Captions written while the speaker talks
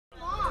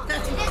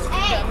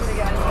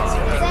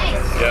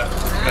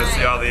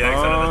See all the eggs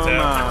under the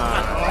tail?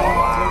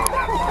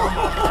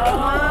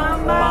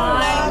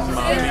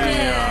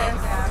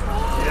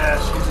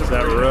 Is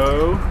that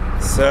roe?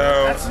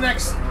 So that's the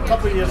next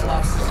couple of years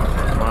lobster.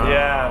 Wow.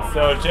 Yeah,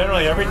 so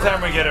generally every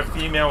time we get a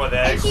female with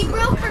eggs, she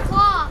broke her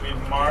claw. We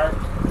mark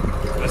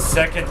the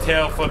second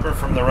tail flipper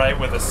from the right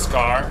with a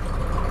scar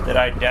that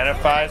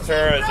identifies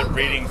her as a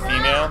breeding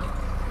female.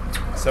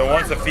 So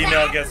once a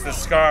female gets the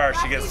scar,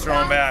 she gets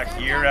thrown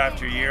back year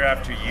after year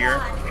after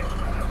year.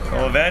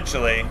 Well,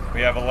 eventually,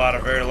 we have a lot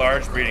of very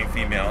large breeding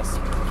females,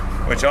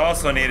 which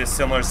also need a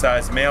similar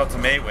size male to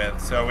mate with.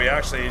 So we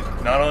actually,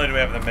 not only do we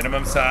have the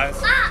minimum size,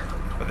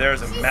 but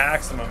there's a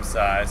maximum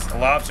size. A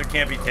lobster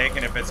can't be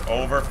taken if it's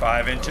over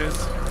 5 inches.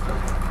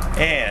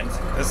 And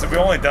this is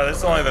only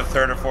the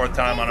third or fourth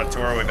time on a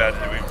tour we've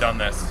done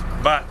this.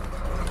 But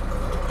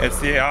it's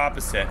the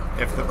opposite.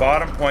 If the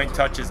bottom point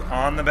touches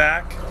on the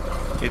back,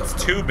 it's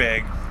too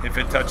big. If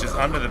it touches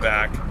under the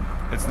back,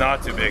 it's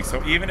not too big.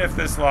 So even if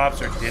this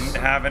lobster didn't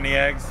have any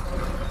eggs,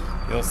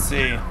 you'll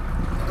see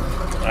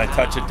when I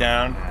touch it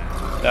down,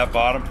 that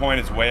bottom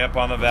point is way up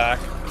on the back.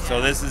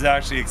 So this has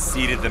actually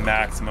exceeded the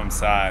maximum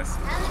size.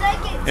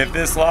 If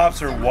this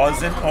lobster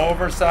wasn't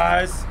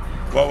oversized,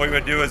 what we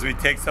would do is we'd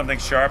take something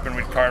sharp and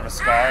we'd carve a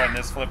scar on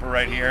this flipper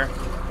right here.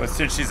 But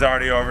since she's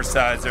already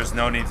oversized, there's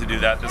no need to do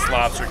that. This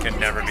lobster can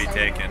never be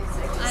taken.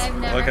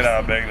 Look at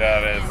how big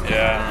that is.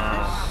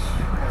 Yeah.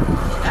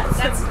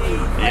 That's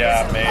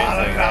yeah,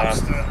 amazing.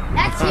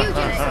 That's huge.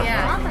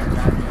 Yeah.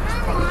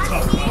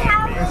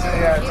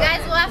 You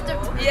guys will have to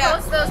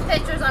post those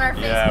pictures on our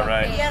Facebook yeah,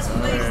 right. page. Yes,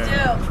 please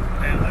do.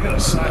 Man, look at the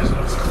size of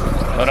this.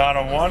 But on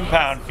a 1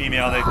 pound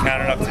female, they've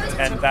counted up to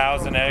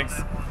 10,000 eggs.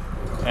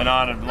 And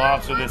on a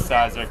lobster this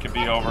size, there could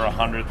be over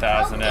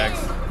 100,000 eggs.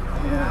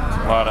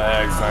 A lot of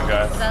eggs, huh,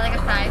 guys? Is that like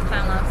a 5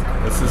 pound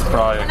lobster? This is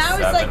probably like And I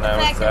always 7, like the I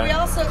would fact that we say.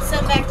 also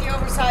send back the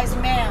oversized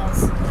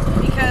males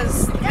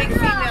because big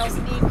females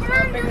need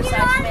bigger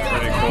sized males.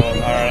 Pretty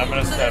cool. All right, I'm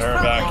going to set her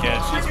back in.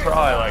 She's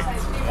probably like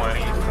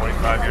 20,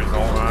 25 years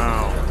old.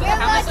 Wow.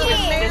 How much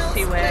Males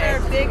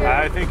that are bigger.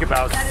 I think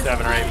about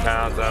 7 or 8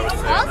 pounds, I would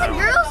say. All the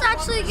girls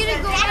actually